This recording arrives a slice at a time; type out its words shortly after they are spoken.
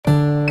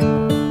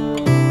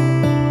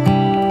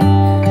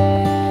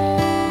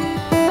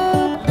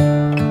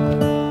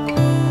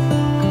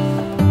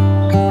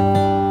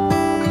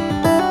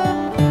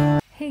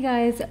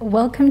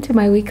welcome to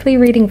my weekly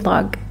reading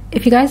vlog.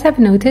 If you guys have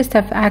noticed,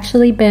 I've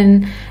actually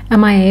been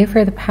MIA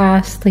for the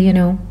past,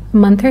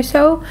 month or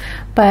so,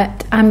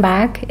 but I'm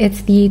back.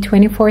 It's the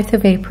 24th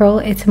of April.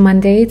 It's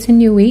Monday. It's a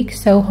new week,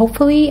 so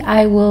hopefully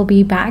I will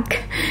be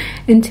back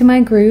into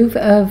my groove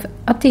of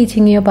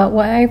updating you about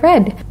what I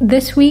read.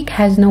 This week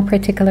has no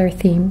particular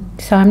theme,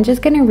 so I'm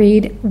just going to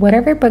read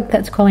whatever book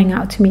that's calling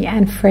out to me.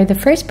 And for the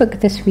first book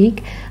this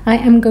week, I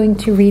am going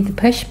to read The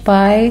Push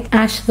by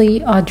Ashley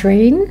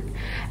Audrain.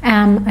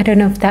 I don't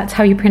know if that's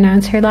how you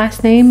pronounce her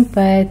last name,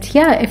 but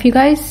yeah, if you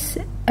guys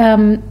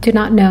do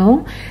not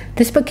know,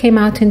 this book came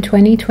out in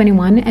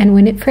 2021, and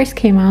when it first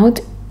came out,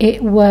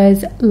 it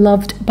was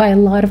loved by a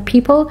lot of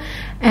people,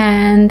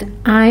 and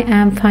I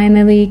am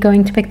finally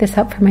going to pick this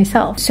up for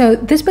myself. So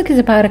this book is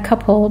about a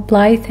couple,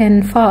 Blythe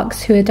and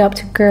Fox, who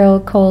adopt a girl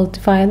called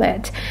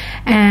Violet.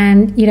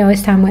 And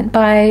as time went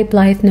by,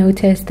 Blythe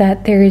noticed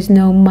that there is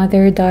no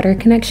mother-daughter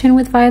connection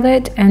with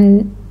Violet,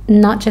 and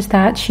not just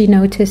that, she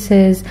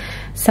notices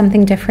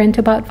something different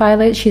about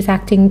Violet. She's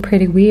acting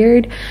pretty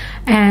weird,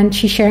 and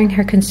she's sharing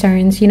her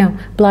concerns.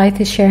 Blythe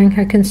is sharing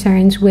her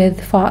concerns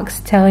with Fox,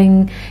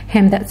 telling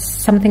him that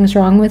something's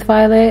wrong with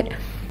Violet.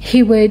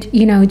 He would,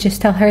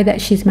 just tell her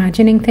that she's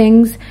imagining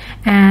things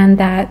and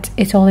that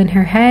it's all in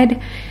her head.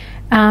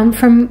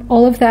 From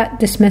all of that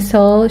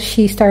dismissal,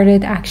 she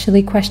started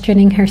actually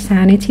questioning her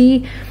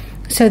sanity.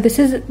 So this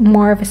is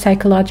more of a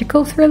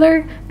psychological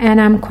thriller, and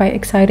I'm quite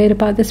excited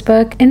about this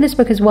book. In this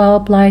book as well,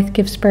 Blythe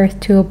gives birth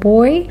to a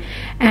boy,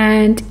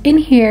 and in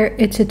here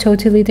it's a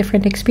totally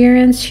different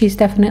experience. She's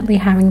definitely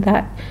having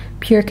that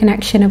pure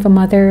connection of a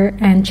mother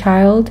and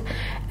child.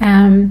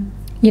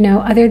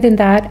 Other than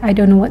that, I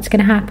don't know what's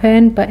going to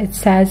happen, but it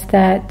says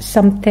that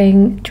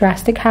something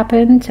drastic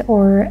happened,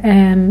 or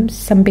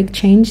some big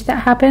change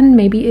that happened.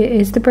 Maybe it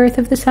is the birth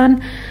of the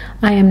son.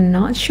 I am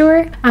not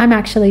sure. I'm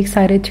actually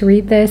excited to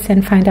read this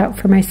and find out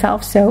for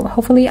myself. So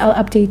hopefully I'll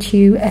update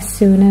you as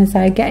soon as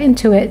I get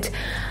into it.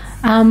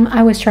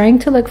 I was trying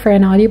to look for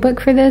an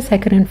audiobook for this. I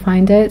couldn't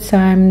find it, so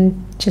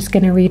I'm just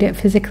going to read it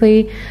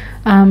physically.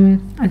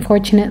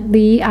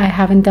 Unfortunately, I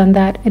haven't done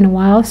that in a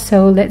while,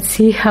 so let's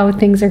see how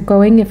things are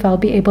going, if I'll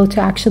be able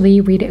to actually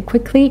read it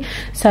quickly.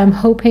 So I'm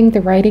hoping the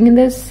writing in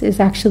this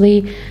is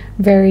actually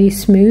very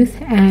smooth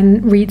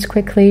and reads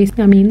quickly.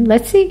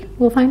 Let's see.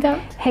 We'll find out.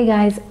 Hey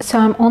guys, so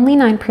I'm only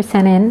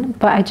 9% in,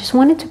 but I just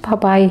wanted to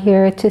pop by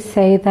here to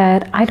say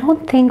that I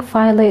don't think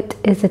Violet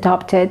is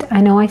adopted.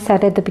 I know I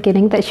said at the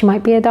beginning that she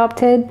might be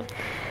adopted.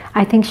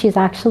 I think she's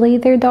actually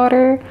their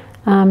daughter.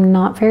 I'm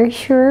not very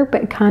sure,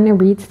 but it kind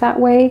of reads that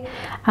way.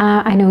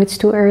 I know it's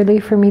too early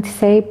for me to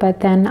say,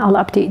 but then I'll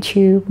update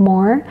you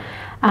more.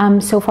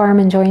 So far I'm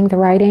enjoying the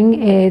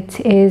writing. It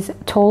is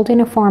told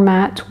in a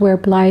format where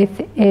Blythe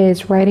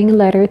is writing a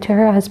letter to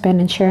her husband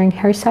and sharing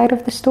her side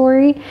of the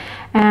story.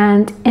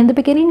 And in the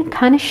beginning, it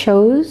kind of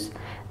shows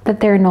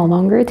that they're no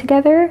longer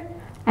together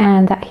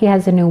and that he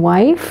has a new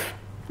wife.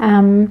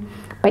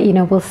 But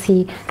we'll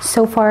see.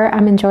 So far,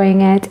 I'm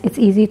enjoying it. It's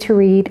easy to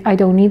read. I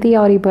don't need the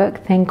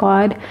audiobook, thank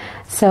God.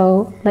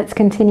 So let's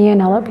continue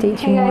and I'll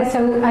update you more. Hey guys,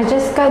 so I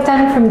just got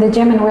done from the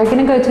gym and we're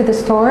gonna go to the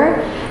store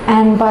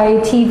and buy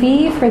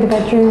TV for the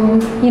bedroom,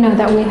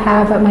 that we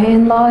have at my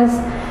in-laws,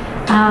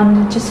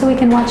 just so we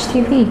can watch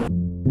TV.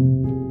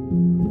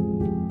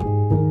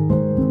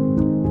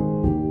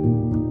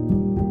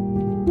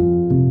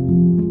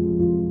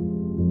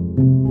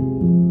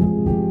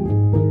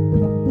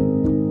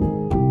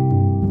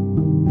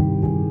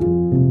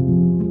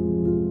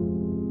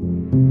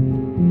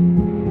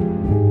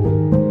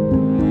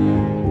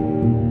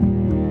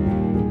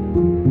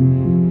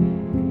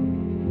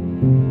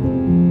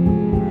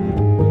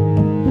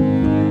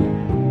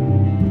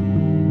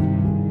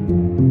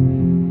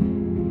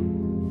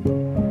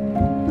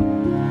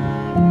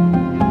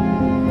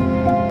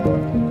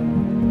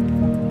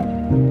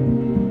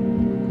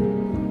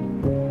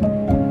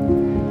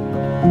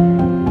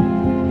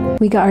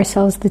 We got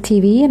ourselves the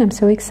TV and I'm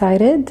so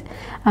excited.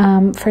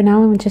 For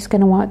now, I'm just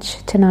going to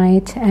watch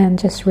tonight and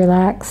just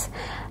relax.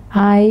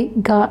 I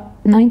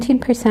got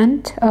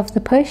 19% of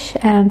the push,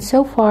 and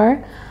so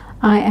far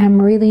I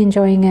am really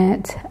enjoying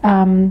it.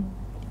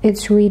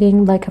 It's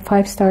reading like a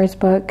 5 stars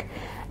book,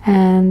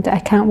 and I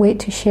can't wait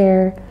to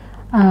share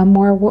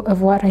more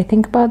of what I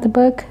think about the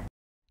book.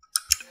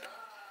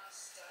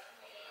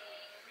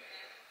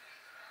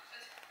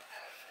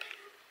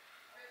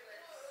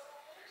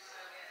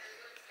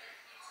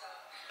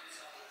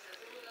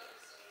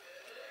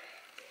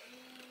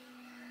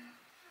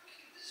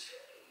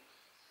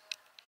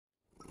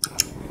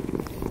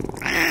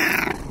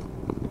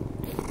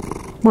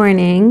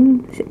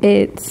 Morning,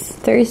 it's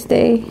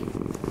Thursday,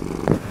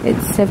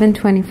 it's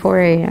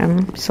 7:24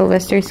 a.m.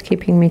 Sylvester's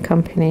keeping me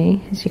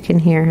company, as you can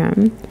hear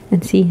him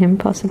and see him,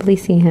 possibly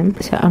see him.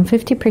 So I'm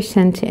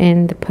 50%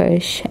 in the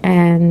push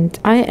and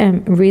I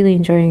am really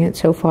enjoying it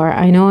so far.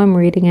 I know I'm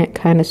reading it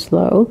kind of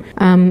slow.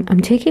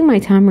 I'm taking my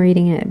time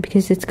reading it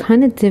because it's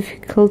kind of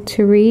difficult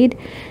to read,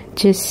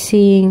 just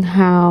seeing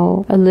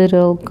how a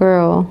little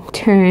girl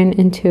turn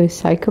into a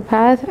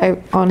psychopath.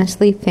 I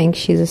honestly think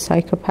she's a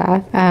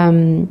psychopath.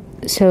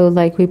 So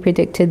like we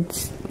predicted,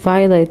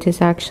 Violet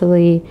is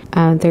actually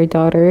their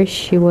daughter.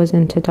 She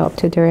wasn't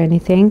adopted or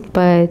anything,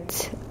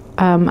 but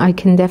I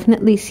can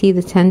definitely see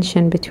the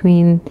tension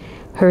between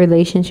her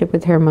relationship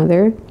with her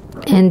mother.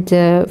 And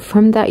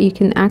from that, you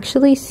can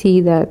actually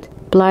see that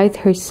Blythe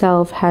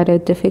herself had a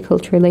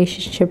difficult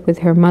relationship with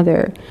her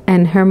mother,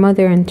 and her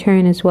mother in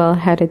turn as well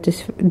had a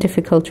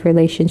difficult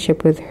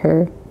relationship with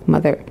her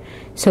mother,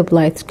 so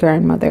Blythe's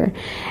grandmother.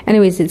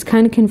 Anyways, it's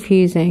kind of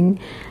confusing.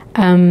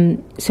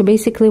 So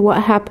basically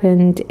what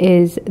happened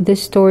is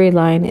this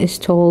storyline is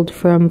told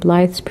from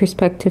Blythe's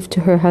perspective to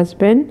her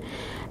husband,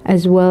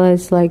 as well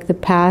as like the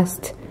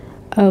past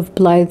of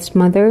Blythe's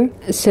mother.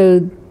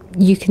 So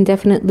you can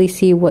definitely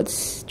see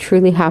what's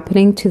truly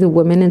happening to the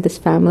women in this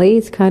family.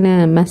 It's kind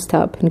of messed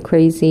up and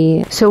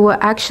crazy. So what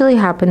actually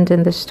happened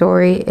in the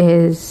story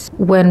is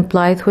when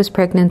Blythe was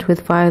pregnant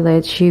with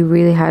Violet, she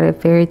really had a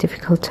very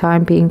difficult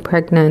time being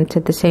pregnant.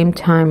 At the same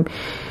time,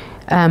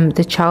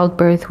 the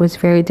childbirth was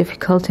very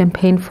difficult and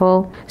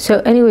painful. So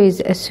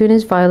anyways, as soon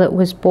as Violet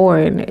was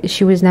born,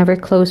 she was never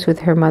close with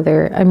her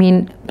mother. I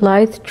mean,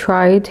 Blythe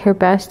tried her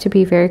best to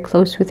be very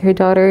close with her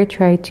daughter,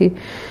 tried to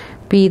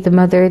be the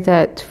mother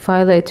that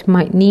Violet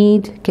might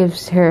need,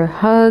 gives her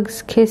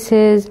hugs,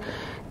 kisses,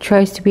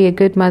 tries to be a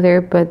good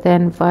mother, but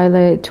then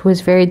Violet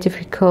was very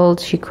difficult.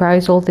 She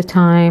cries all the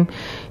time.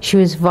 She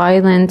was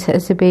violent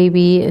as a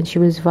baby, and she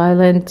was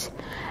violent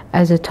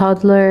as a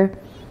toddler.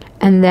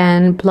 And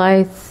then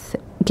Blythe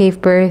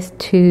gave birth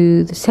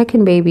to the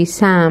second baby,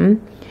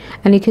 Sam.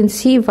 And you can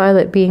see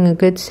Violet being a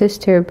good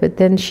sister, but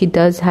then she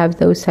does have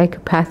those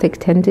psychopathic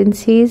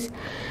tendencies.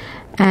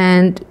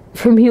 And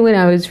for me, when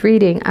I was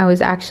reading, I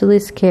was actually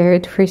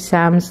scared for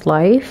Sam's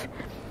life.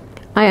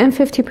 I am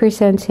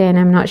 50% in.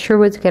 I'm not sure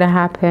what's going to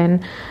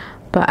happen,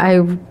 but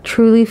I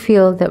truly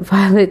feel that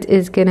Violet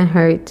is going to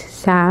hurt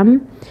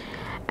Sam.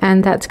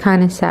 And that's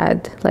kind of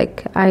sad.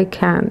 Like, I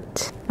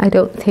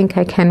don't think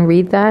I can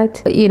read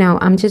that. But, you know,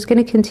 I'm just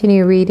going to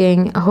continue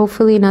reading.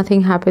 Hopefully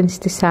nothing happens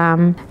to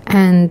Sam.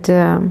 And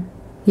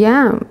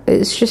yeah,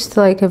 it's just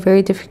like a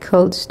very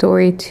difficult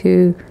story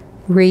to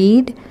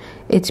read.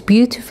 It's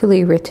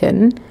beautifully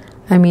written.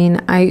 I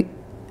mean, I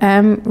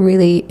am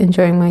really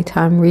enjoying my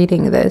time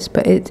reading this,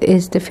 but it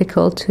is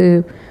difficult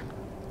to,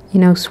 you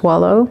know,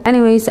 swallow.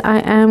 Anyways, I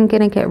am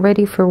gonna get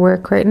ready for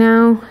work right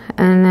now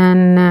and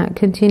then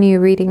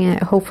continue reading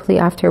it hopefully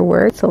after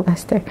work.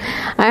 Sylvester,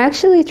 I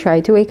actually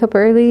tried to wake up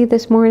early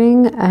this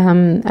morning.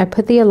 I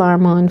put the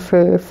alarm on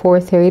for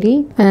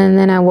 4:30 and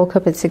then I woke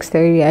up at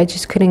 6:30. I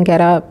just couldn't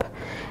get up,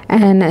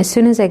 and as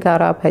soon as I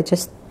got up, I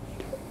just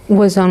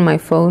was on my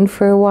phone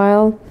for a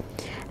while,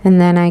 and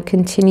then I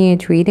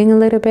continued reading a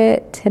little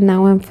bit, and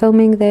now I'm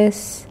filming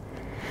this,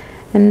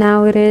 and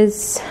now it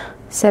is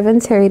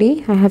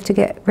 7:30. I have to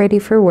get ready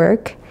for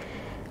work,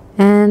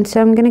 and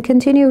so I'm going to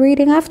continue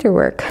reading after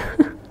work.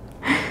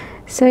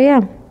 So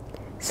yeah,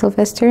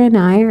 Sylvester and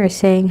I are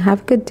saying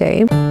have a good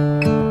day.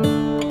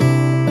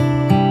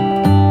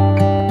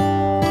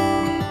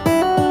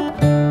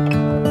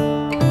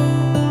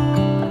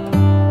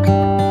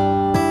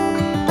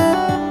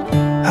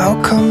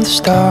 How come the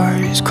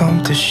stars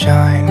come to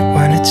shine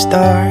when it's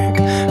dark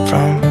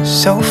from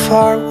so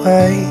far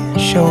away and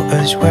show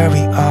us where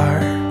we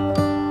are?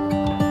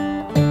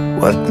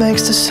 What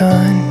makes the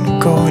sun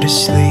go to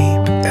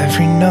sleep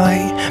every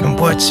night, and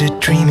what's it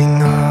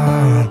dreaming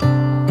of?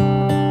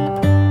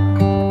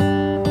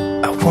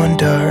 I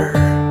wonder.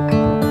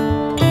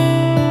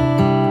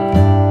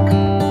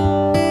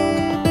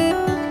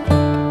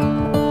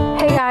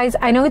 Hey guys,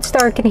 I know it's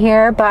dark in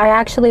here, but I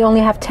actually only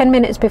have 10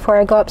 minutes before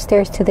I go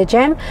upstairs to the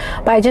gym.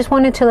 But I just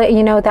wanted to let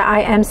you know that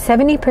I am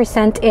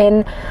 70%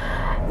 in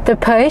the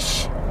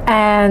push,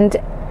 and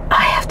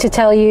I have to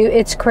tell you,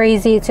 it's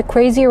crazy. It's a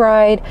crazy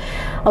ride.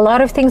 A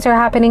lot of things are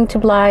happening to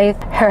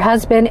Blythe. Her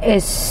husband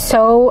is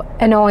so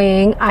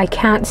annoying. I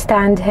can't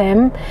stand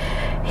him.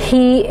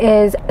 He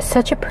is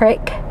such a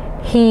prick.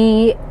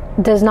 He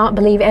does not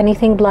believe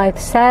anything Blythe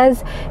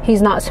says.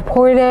 He's not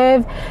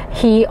supportive.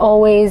 He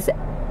always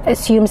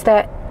assumes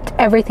that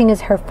everything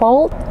is her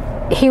fault.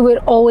 He would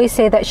always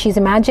say that she's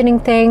imagining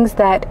things,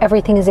 that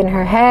everything is in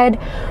her head,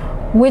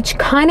 which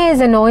kind of is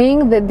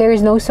annoying, that there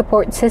is no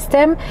support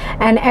system.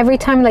 And every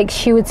time like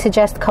she would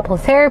suggest couple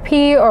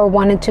therapy or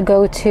wanted to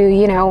go to,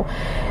 you know,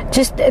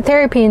 just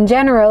therapy in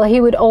general,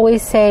 he would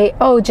always say,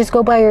 oh, just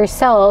go by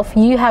yourself,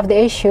 you have the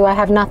issue, I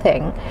have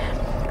nothing.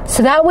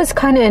 So that was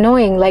kind of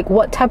annoying. Like,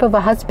 what type of a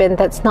husband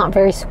that's not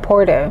very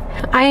supportive?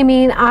 I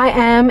mean, I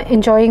am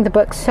enjoying the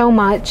book so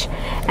much,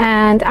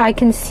 and I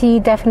can see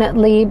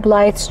definitely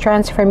Blythe's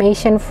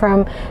transformation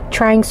from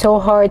trying so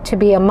hard to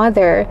be a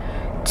mother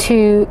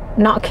to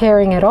not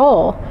caring at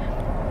all,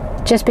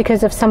 just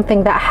because of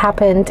something that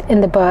happened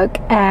in the book.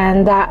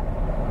 And that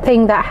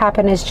thing that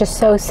happened is just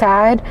so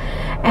sad,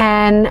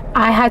 and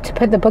I had to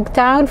put the book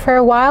down for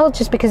a while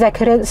just because I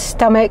couldn't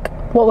stomach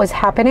what was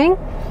happening.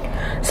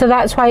 So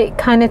that's why it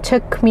kind of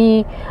took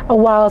me a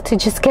while to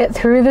just get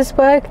through this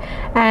book,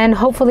 and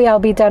hopefully I'll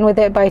be done with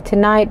it by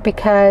tonight,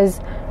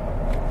 because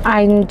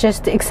I'm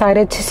just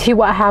excited to see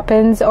what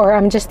happens, or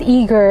I'm just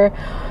eager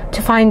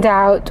to find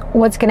out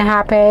what's going to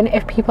happen,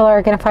 if people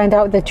are going to find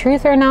out the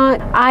truth or not.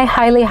 I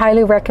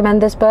highly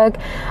recommend this book.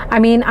 I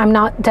mean, I'm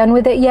not done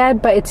with it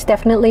yet, but it's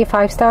definitely a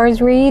 5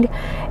 stars read.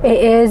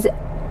 It is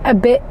a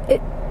bit,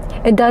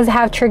 it does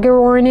have trigger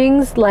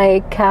warnings,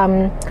 like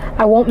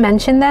I won't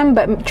mention them,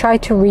 but try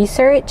to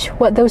research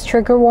what those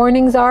trigger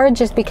warnings are,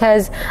 just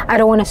because I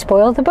don't want to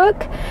spoil the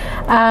book.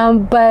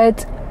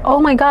 But oh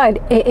my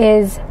god, it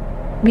is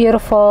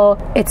beautiful.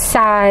 It's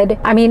sad.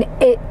 I mean,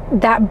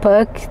 that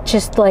book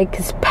just like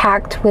is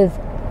packed with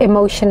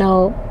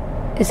emotional,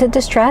 is it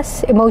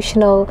distress?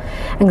 Emotional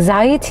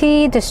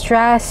anxiety,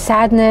 distress,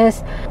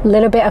 sadness, a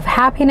little bit of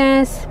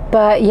happiness.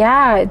 But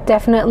yeah,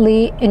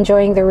 definitely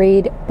enjoying the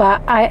read.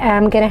 But I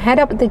am gonna head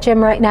up at the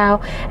gym right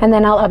now, and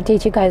then I'll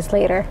update you guys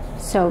later.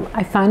 So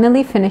I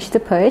finally finished the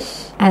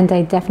push, and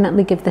I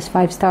definitely give this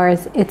 5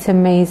 stars. It's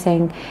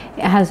amazing.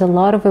 It has a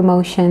lot of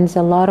emotions,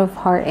 a lot of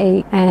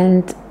heartache,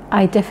 and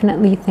I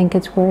definitely think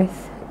it's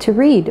worth to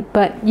read.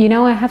 But you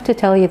know, I have to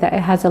tell you that it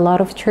has a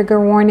lot of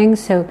trigger warnings,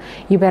 so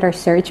you better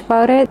search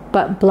about it.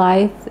 But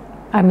Blythe,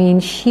 I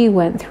mean, she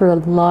went through a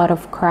lot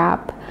of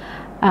crap,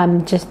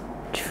 just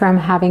from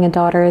having a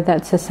daughter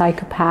that's a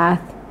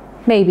psychopath,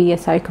 maybe a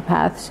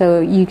psychopath,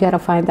 so you gotta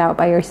find out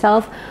by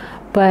yourself.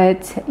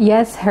 But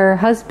yes, her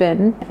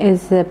husband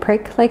is a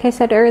prick, like I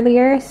said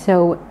earlier,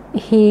 so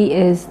he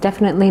is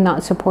definitely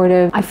not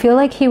supportive. I feel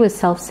like he was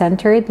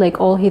self-centered, like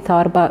all he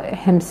thought about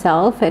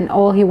himself, and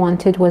all he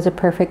wanted was a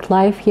perfect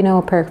life, you know,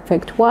 a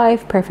perfect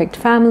wife, perfect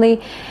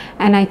family.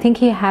 And I think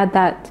he had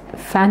that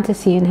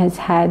fantasy in his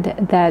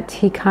head that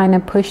he kind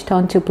of pushed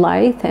onto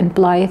Blythe, and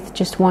Blythe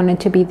just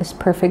wanted to be this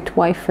perfect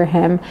wife for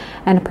him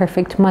and a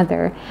perfect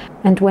mother.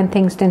 And when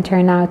things didn't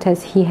turn out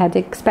as he had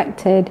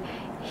expected,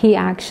 he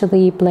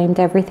actually blamed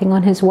everything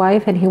on his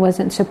wife, and he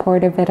wasn't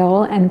supportive at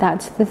all. And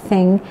that's the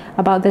thing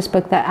about this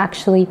book that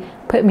actually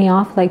put me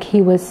off. Like,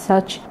 he was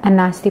such a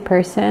nasty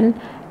person,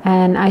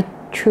 and I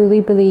truly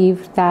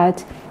believe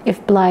that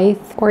if Blythe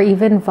or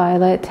even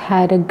Violet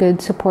had a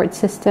good support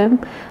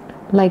system,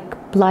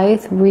 like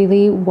Blythe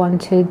really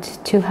wanted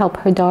to help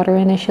her daughter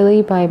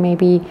initially by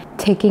maybe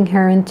taking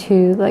her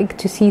into, like,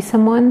 to see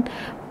someone,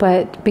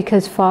 but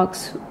because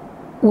Fox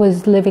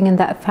was living in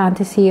that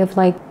fantasy of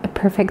like a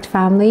perfect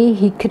family,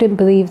 he couldn't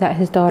believe that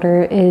his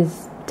daughter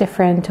is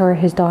different, or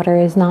his daughter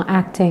is not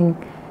acting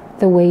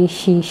the way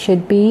she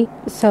should be.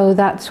 So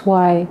that's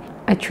why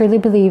I truly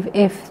believe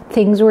if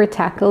things were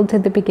tackled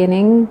at the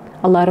beginning,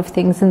 a lot of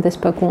things in this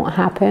book won't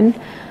happen.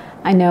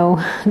 I know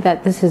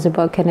that this is a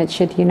book and it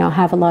should, you know,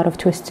 have a lot of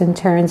twists and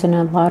turns and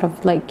a lot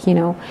of, like, you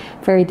know,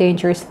 very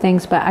dangerous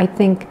things, but I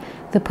think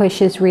the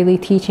push is really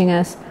teaching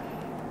us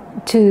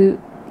to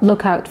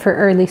look out for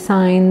early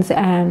signs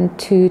and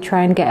to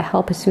try and get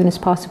help as soon as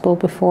possible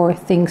before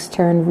things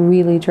turn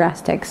really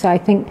drastic. So I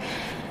think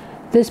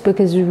this book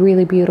is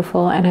really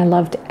beautiful, and I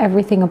loved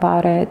everything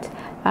about it.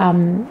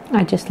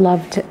 I just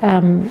loved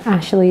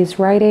Ashley's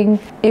writing.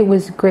 It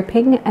was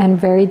gripping and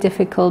very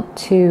difficult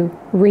to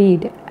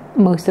read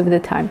most of the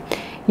time.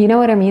 You know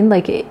what I mean?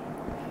 Like,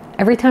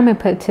 every time I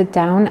put it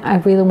down, I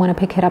really want to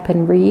pick it up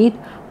and read.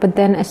 But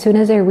then as soon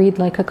as I read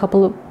like a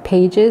couple of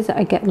pages,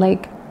 I get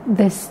like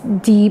this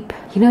deep,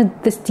 you know,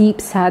 this deep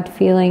sad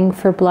feeling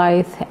for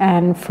Blythe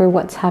and for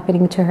what's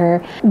happening to her.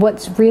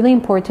 What's really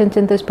important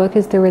in this book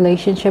is the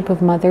relationship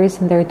of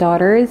mothers and their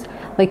daughters.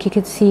 Like, you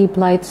could see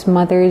Blythe's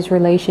mother's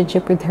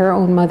relationship with her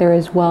own mother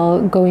as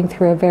well, going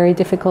through a very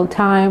difficult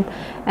time,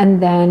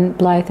 and then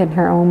Blythe and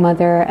her own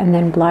mother, and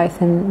then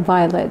Blythe and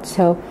Violet.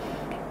 So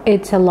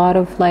it's a lot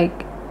of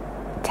like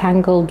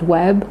tangled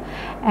web,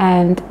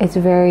 and it's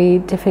very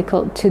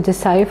difficult to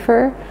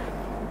decipher.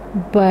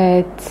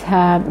 But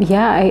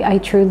yeah, I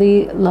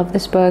truly love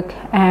this book,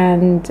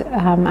 and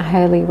I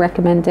highly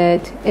recommend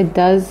it. It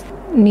does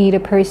need a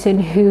person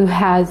who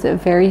has a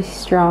very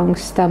strong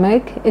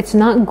stomach. It's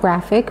not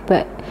graphic,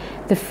 but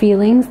the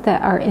feelings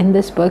that are in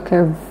this book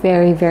are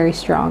very, very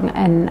strong,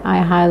 and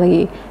I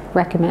highly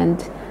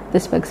recommend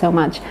this book so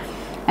much.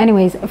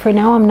 Anyways, for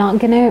now I'm not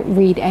gonna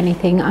read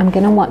anything. I'm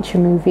gonna watch a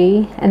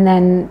movie, and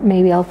then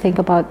maybe I'll think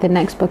about the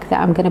next book that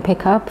I'm gonna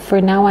pick up.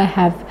 For now I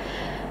have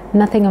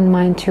nothing on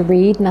mind to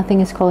read.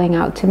 Nothing is calling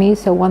out to me.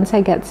 So once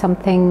I get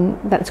something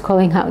that's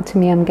calling out to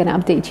me, I'm going to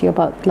update you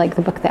about like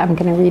the book that I'm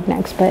going to read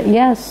next. But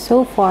yeah,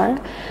 so far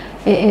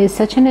it is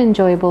such an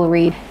enjoyable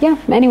read. Yeah,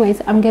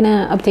 anyways, I'm going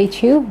to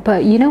update you.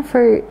 But you know,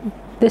 for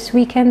this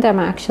weekend, I'm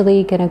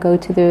actually going to go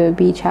to the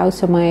beach house,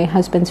 so my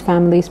husband's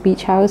family's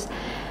beach house.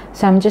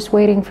 So I'm just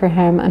waiting for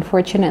him.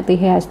 Unfortunately,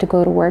 he has to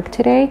go to work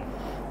today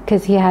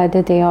because he had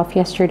a day off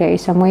yesterday.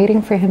 So I'm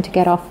waiting for him to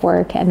get off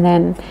work, and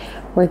then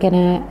we're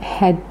gonna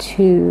head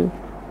to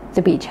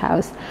the beach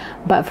house.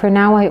 But for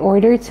now, I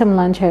ordered some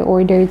lunch. I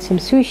ordered some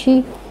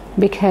sushi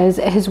because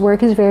his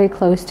work is very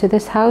close to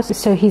this house.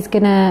 So he's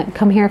gonna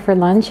come here for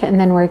lunch, and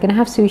then we're gonna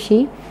have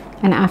sushi.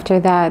 And after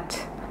that,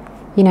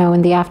 you know,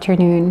 in the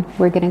afternoon,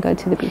 we're gonna go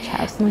to the beach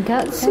house. We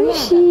got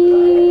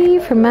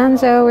sushi from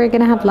Manzo. We're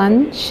gonna have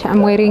lunch.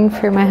 I'm waiting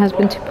for my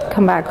husband to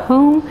come back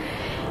home.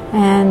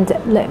 And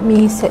let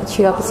me set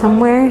you up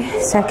somewhere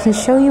so I can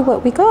show you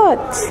what we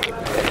got.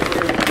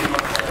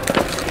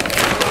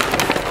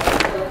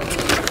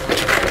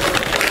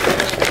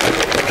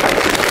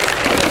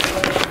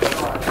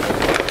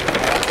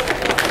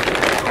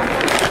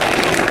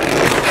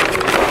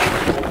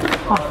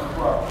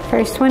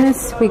 First one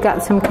is we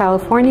got some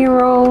California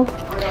roll.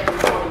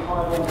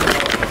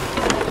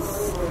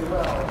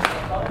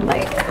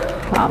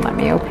 Well, let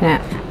me open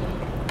it.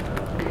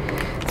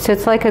 So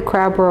it's like a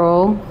crab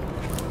roll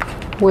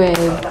with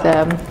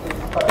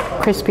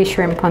crispy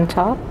shrimp on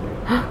top.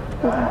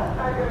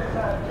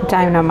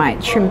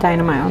 Dynamite, shrimp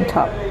dynamite on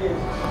top.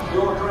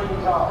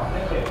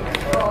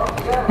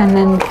 And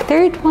then the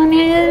third one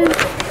is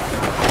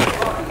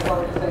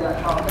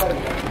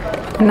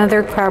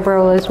another crab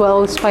roll as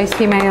well with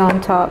spicy mayo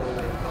on top.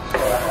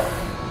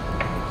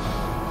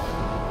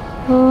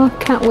 Oh,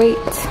 can't wait.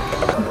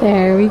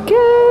 There we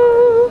go.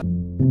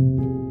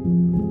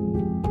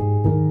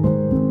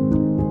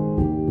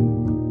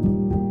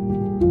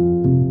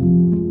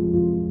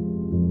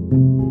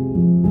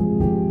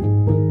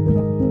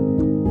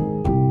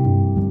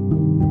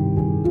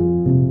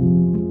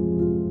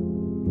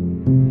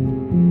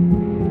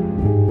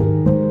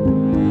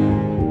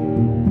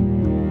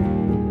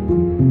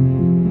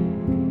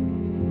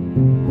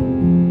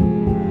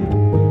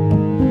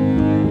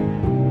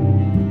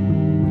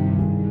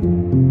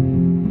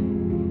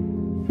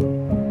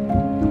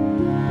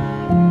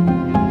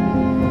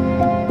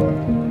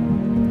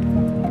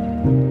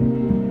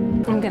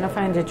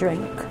 Find a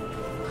drink.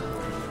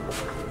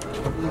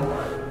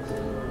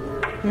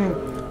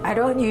 I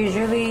don't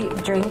usually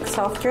drink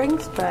soft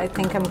drinks, but I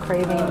think I'm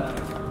craving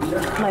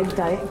like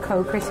Diet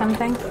Coke or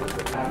something.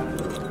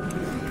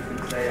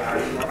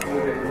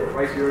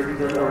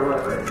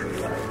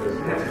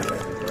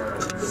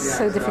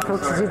 So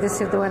difficult to do this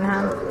with the one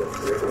hand.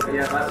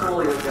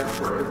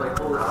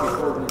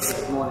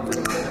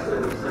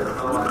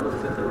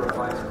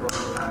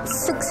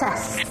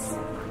 Success.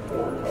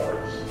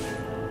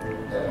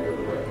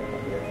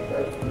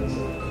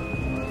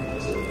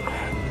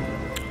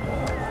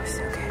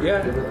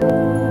 Yeah.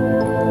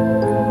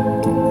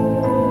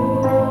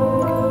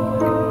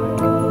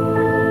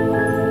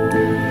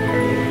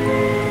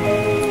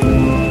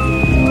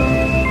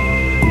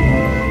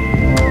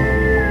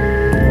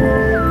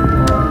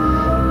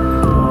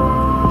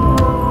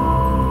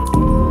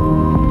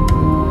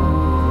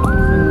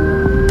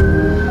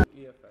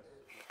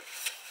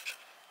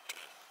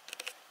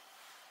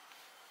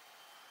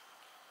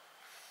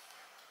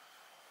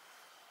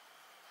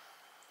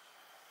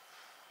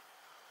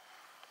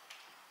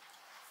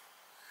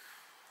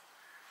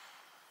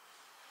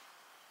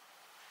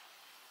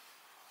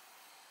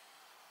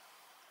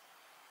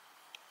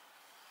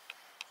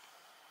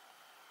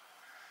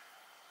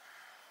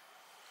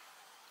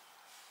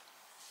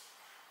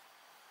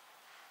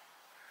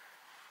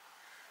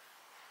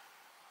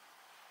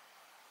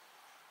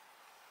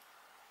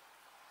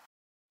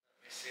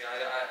 See,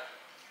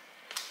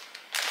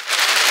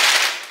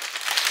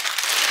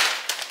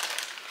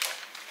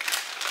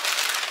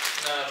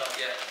 no, not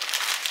yet.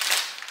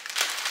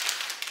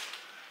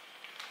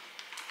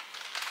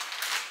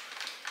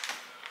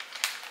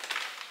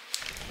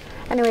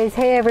 Anyways,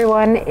 hey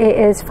everyone, it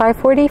is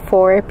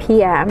 5:44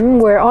 p.m.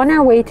 We're on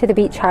our way to the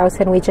beach house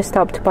and we just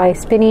stopped by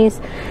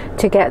Spinneys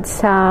to get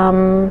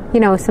some,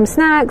 some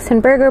snacks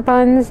and burger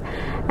buns,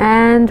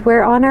 and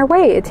we're on our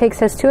way. It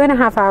takes us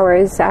 2.5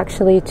 hours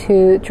actually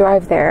to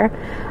drive there.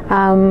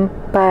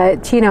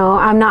 But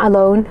I'm not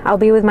alone. I'll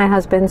be with my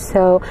husband,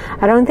 so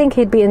I don't think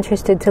he'd be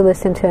interested to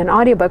listen to an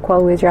audiobook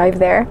while we drive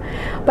there.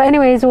 But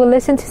anyways, we'll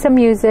listen to some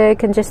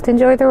music and just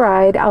enjoy the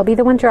ride. I'll be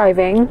the one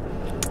driving.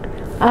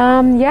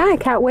 Yeah, I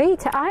can't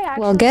wait.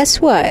 Well,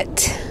 guess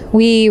what?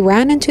 We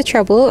ran into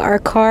trouble. Our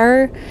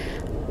car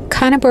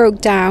kind of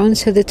broke down,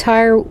 so the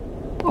tire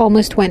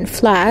almost went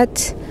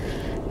flat.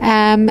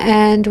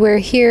 And we're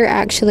here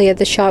actually at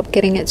the shop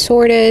getting it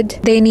sorted.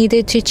 They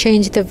needed to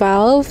change the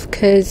valve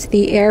because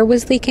the air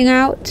was leaking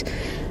out.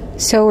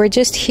 So we're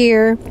just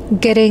here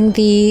getting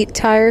the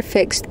tire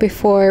fixed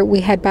before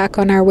we head back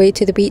on our way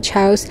to the beach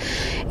house.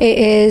 It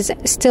is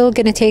still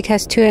going to take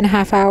us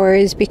 2.5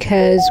 hours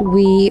because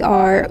we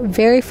are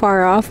very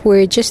far off.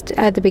 We're just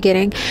at the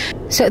beginning.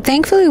 So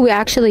thankfully we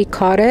actually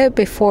caught it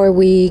before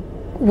we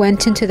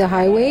went into the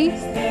highway.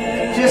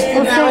 Just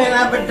an hour and a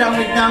half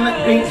done at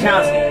the beach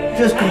house.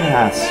 Just come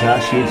have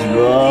sausage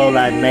roll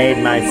I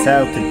made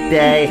myself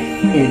today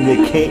in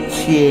the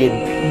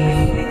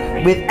kitchen.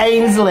 With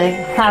Ainsley,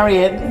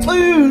 Harriet,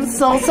 ooh,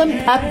 salt and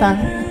pepper.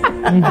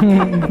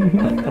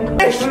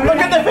 Fish, look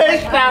at the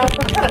fish now.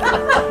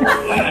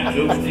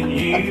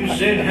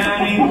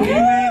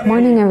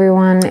 Morning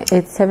everyone,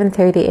 it's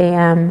 7:30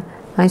 a.m.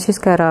 I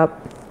just got up.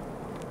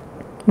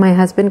 My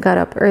husband got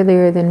up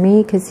earlier than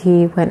me because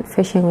he went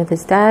fishing with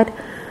his dad.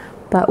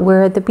 But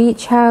we're at the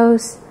beach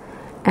house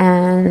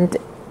and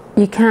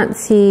you can't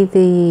see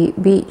the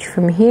beach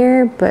from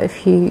here, but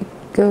if you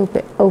go a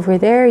bit over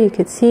there you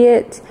could see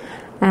it.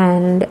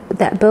 And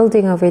that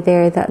building over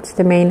there, that's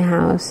the main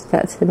house,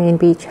 that's the main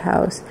beach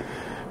house.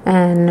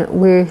 and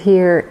we're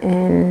here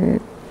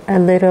in a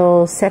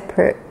little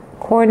separate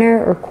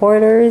corner or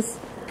quarters.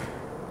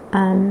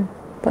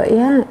 But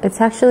yeah,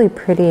 it's actually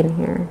pretty in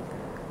here.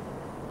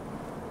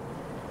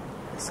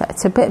 So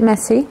it's a bit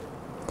messy,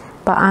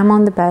 but I'm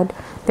on the bed.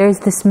 There's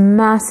this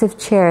massive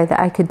chair that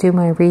I could do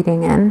my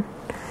reading in.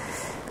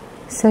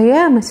 So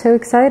yeah, I'm so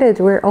excited.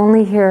 We're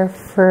only here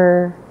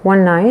for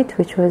one night,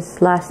 which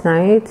was last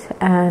night,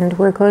 and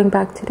we're going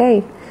back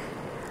today.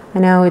 I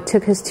know it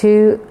took us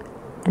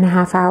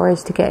 2.5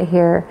 hours to get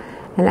here,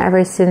 and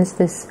ever since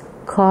this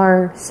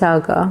car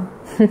saga,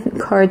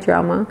 car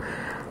drama,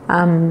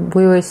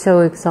 we were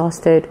so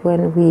exhausted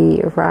when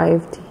we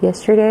arrived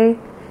yesterday.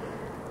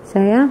 So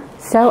yeah,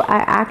 so I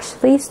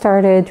actually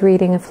started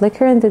reading A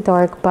Flicker in the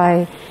Dark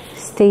by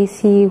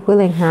Stacy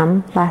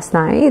Willingham last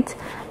night,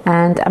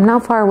 and I'm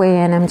not far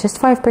away in. I'm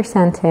just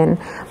 5% in,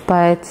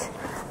 but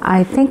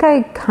I think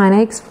I kind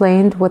of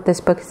explained what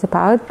this book is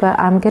about, but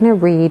I'm gonna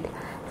read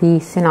the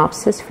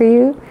synopsis for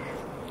you.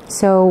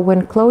 So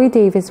when Chloe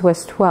Davis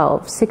was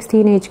 12, 6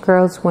 teenage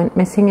girls went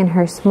missing in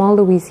her small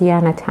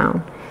Louisiana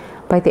town.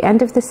 By the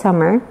end of the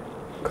summer,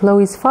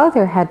 Chloe's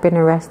father had been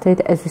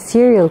arrested as a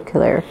serial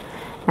killer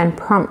and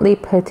promptly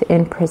put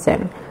in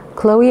prison.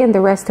 Chloe and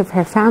the rest of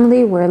her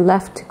family were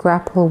left to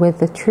grapple with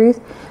the truth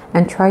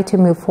and try to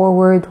move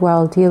forward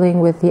while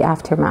dealing with the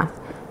aftermath.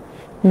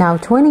 Now,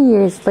 20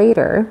 years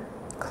later,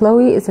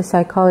 Chloe is a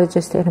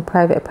psychologist in a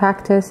private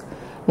practice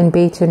in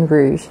Baton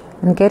Rouge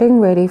and getting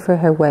ready for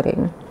her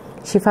wedding.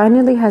 She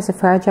finally has a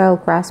fragile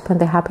grasp on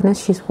the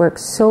happiness she's worked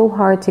so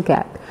hard to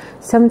get.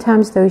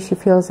 Sometimes, though, she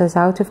feels as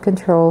out of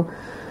control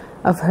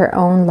of her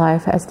own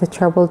life as the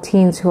troubled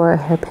teens who are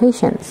her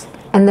patients.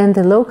 And then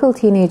the local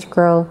teenage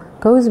girl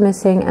goes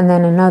missing, and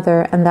then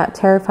another, and that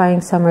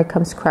terrifying summer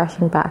comes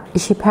crashing back.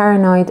 Is she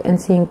paranoid and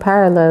seeing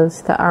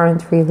parallels that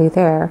aren't really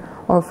there?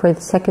 Or for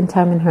the second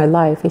time in her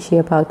life, is she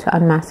about to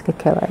unmask a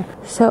killer?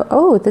 So,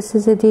 oh, this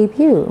is a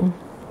debut.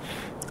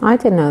 I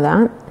didn't know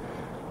that.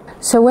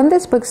 So when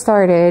this book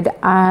started,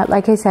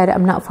 like I said,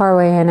 I'm not far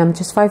away and I'm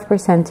just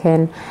 5%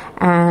 in.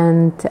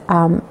 And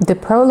the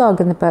prologue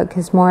in the book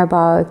is more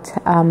about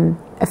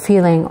a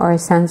feeling or a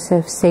sense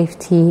of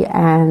safety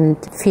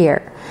and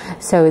fear.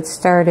 So it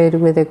started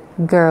with a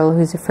girl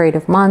who's afraid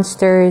of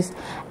monsters,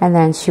 and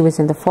then she was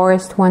in the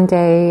forest one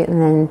day, and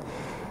then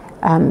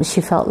she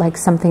felt like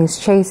something's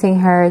chasing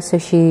her, so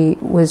she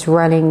was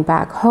running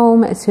back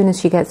home. As soon as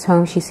she gets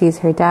home, she sees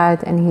her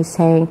dad, and he's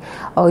saying,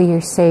 "Oh,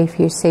 you're safe,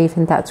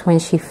 and that's when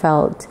she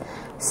felt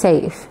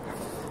safe.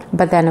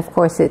 But then, of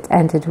course, it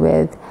ended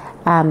with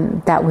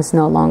that was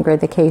no longer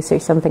the case or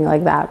something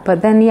like that.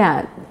 But then,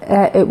 yeah,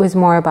 it was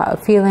more about a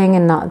feeling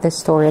and not the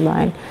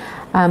storyline.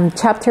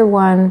 Chapter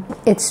 1,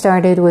 it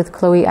started with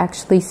Chloe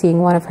actually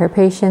seeing one of her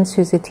patients,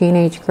 who's a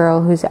teenage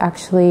girl who's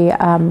actually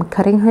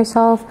cutting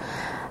herself.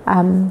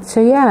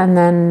 So yeah, and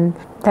then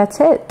that's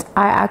it.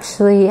 I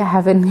actually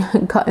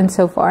haven't gotten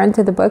so far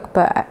into the book,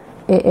 but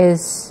it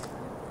is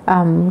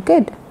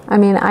good. I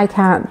mean, I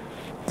can't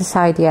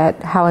decide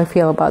yet how I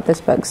feel about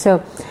this book.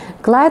 So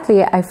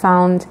gladly, I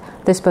found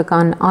this book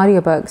on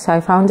audiobook. So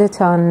I found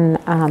it on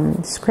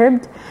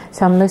Scribd.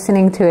 So I'm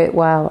listening to it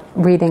while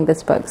reading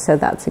this book. So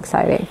that's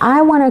exciting.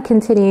 I want to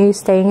continue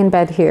staying in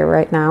bed here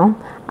right now.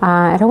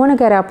 I don't want to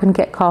get up and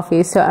get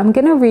coffee. So I'm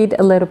going to read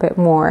a little bit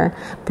more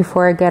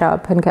before I get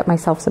up and get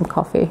myself some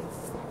coffee.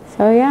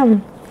 So yeah,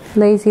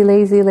 lazy,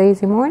 lazy,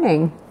 lazy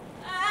morning.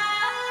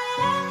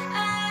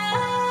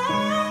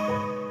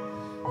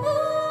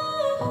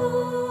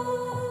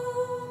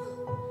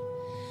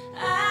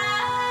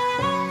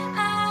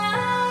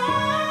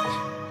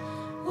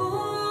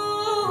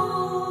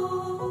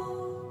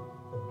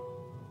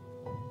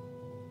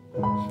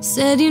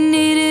 Said you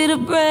needed a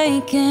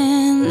break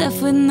and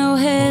left with no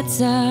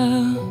heads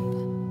up.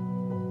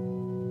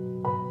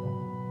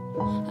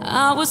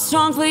 I was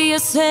strong for your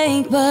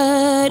sake,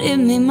 but it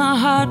made my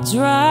heart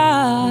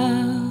drop.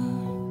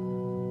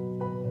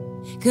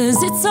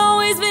 'Cause it's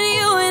always been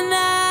you and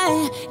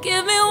I.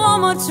 Give me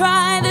one more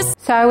try.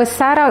 So I was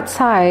sat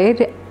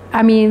outside.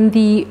 I mean,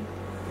 the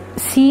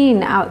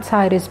scene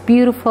outside is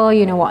beautiful,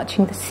 you know,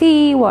 watching the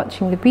sea,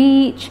 watching the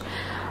beach.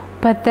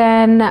 But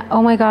then,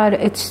 oh my God,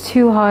 it's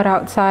too hot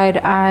outside.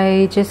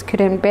 I just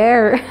couldn't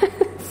bear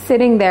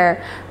sitting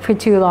there for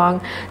too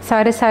long. So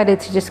I decided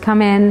to just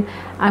come in.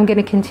 I'm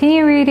gonna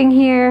continue reading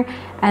here.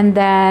 And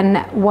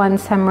then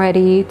once I'm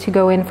ready to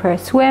go in for a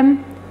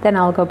swim, then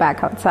I'll go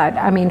back outside.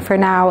 I mean, for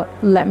now,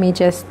 let me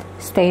just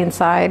stay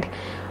inside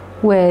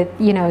with,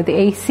 you know, the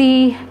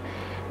AC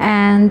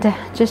and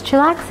just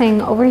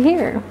chillaxing over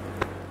here.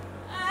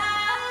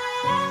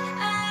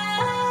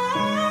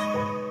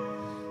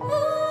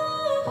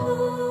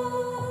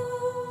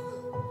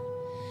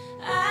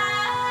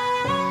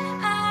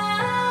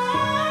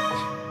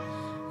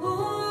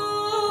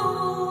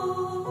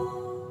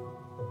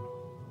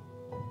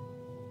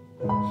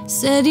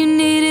 Said you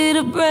needed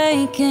a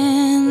break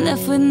and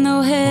left with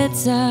no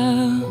heads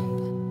up.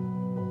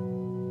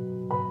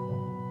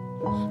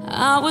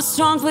 I was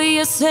strong for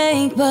your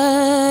sake,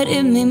 but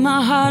it made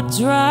my heart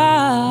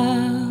drop.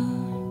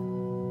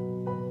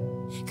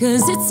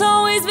 'cause it's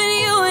always been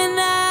you and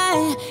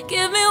I.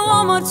 Give me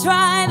one more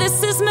try,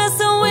 this is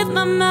messing with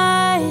my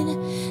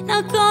mind.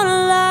 Not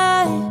gonna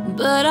lie,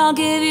 but I'll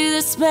give you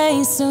the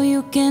space so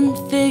you can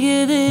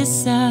figure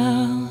this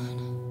out.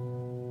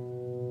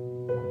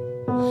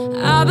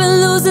 I've been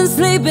losing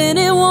sleep and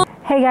it won't.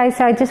 Hey guys,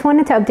 so I just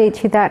wanted to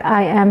update you that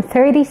I am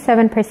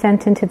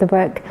 37% into the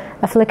book,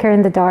 A Flicker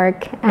in the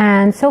Dark,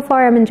 and so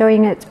far I'm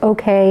enjoying it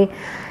okay.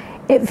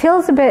 It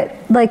feels a bit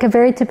like a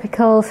very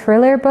typical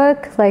thriller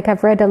book. Like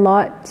I've read a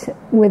lot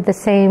with the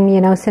same, you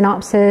know,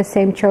 synopsis,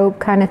 same trope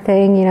kind of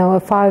thing, you know, a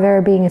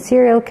father being a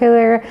serial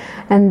killer,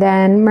 and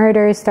then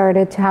murders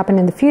started to happen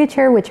in the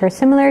future, which are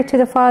similar to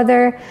the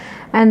father,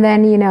 and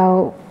then, you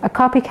know, a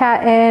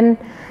copycat in.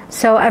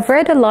 So I've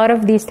read a lot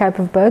of these type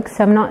of books.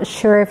 I'm not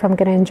sure if I'm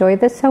going to enjoy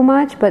this so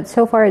much, but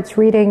so far it's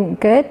reading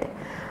good.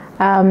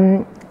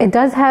 It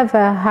does have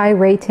a high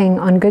rating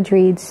on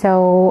Goodreads,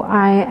 so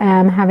I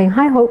am having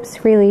high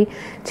hopes really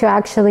to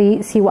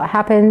actually see what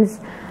happens.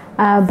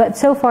 But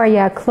so far,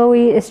 yeah,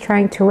 Chloe is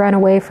trying to run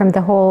away from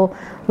the whole,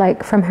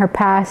 like from her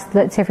past,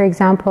 let's say for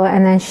example,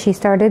 and then she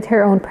started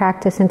her own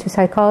practice into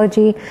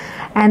psychology,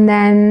 and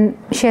then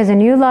she has a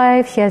new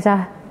life, she has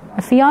a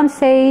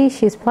fiance,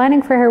 she's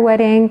planning for her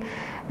wedding.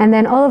 And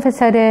then all of a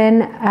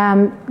sudden,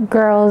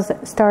 girls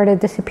started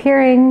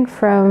disappearing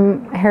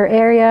from her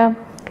area.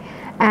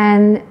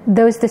 And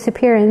those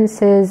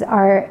disappearances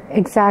are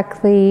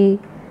exactly,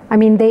 I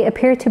mean, they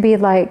appear to be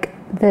like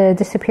the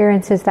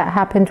disappearances that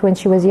happened when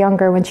she was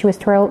younger, when she was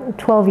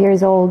 12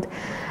 years old.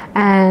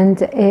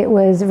 And it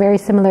was very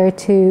similar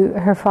to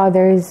her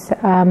father's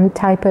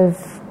type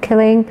of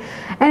killing.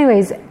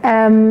 Anyways,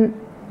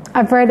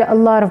 I've read a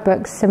lot of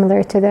books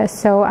similar to this,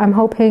 so I'm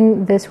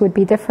hoping this would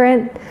be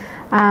different.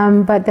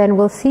 But then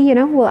we'll see, you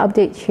know, we'll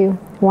update you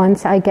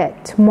once I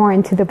get more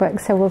into the book,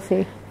 so we'll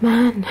see.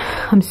 Man,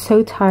 I'm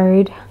so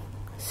tired.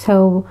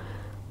 So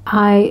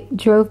I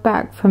drove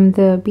back from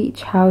the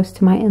beach house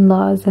to my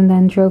in-laws and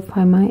then drove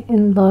by my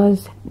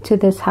in-laws to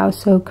this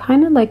house. So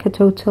kind of like a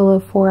total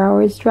of 4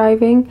 hours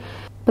driving.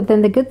 But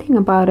then the good thing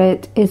about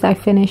it is I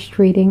finished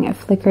reading A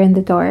Flicker in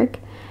the Dark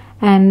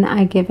and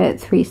I give it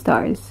 3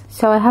 stars.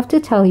 So I have to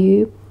tell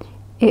you,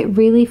 it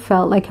really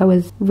felt like I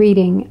was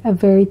reading a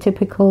very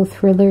typical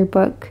thriller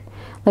book.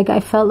 Like I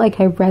felt like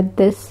I read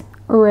this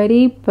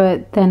already,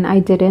 but then I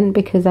didn't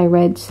because I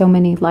read so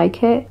many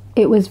like it.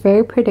 It was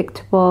very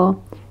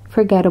predictable,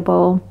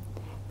 forgettable.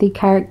 The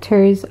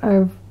characters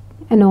are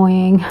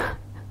annoying.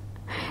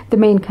 The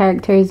main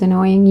character is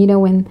annoying. You know,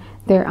 when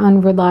they're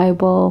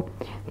unreliable,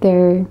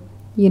 they're,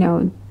 you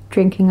know,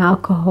 drinking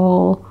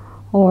alcohol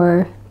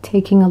or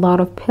taking a lot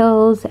of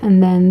pills,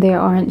 and then they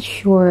aren't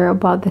sure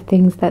about the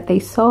things that they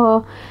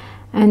saw.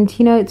 And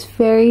you know, it's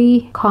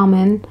very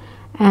common,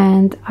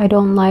 and I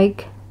don't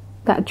like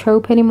that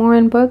trope anymore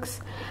in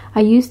books. I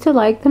used to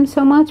like them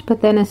so much,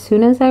 but then as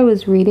soon as I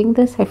was reading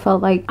this, I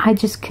felt like I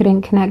just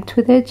couldn't connect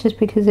with it, just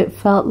because it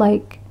felt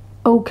like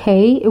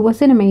okay. It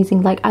wasn't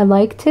amazing. Like I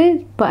liked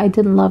it, but I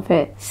didn't love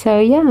it. So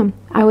yeah,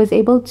 I was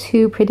able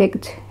to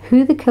predict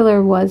who the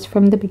killer was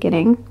from the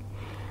beginning.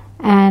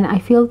 And I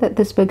feel that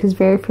this book is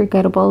very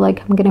forgettable.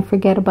 Like I'm gonna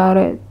forget about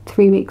it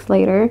 3 weeks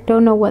later.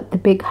 Don't know what the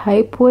big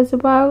hype was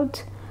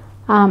about.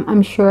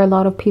 I'm sure a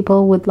lot of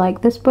people would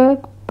like this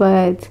book,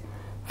 but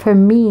for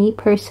me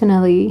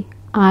personally,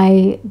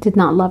 I did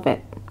not love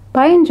it.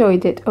 But I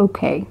enjoyed it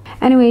okay.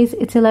 Anyways,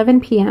 it's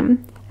 11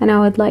 p.m. and I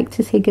would like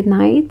to say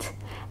goodnight.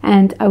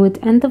 And I would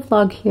end the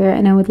vlog here,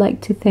 and I would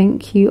like to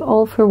thank you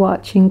all for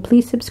watching.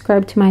 Please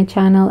subscribe to my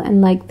channel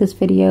and like this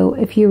video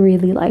if you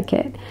really like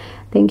it.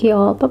 Thank you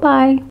all.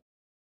 Bye-bye.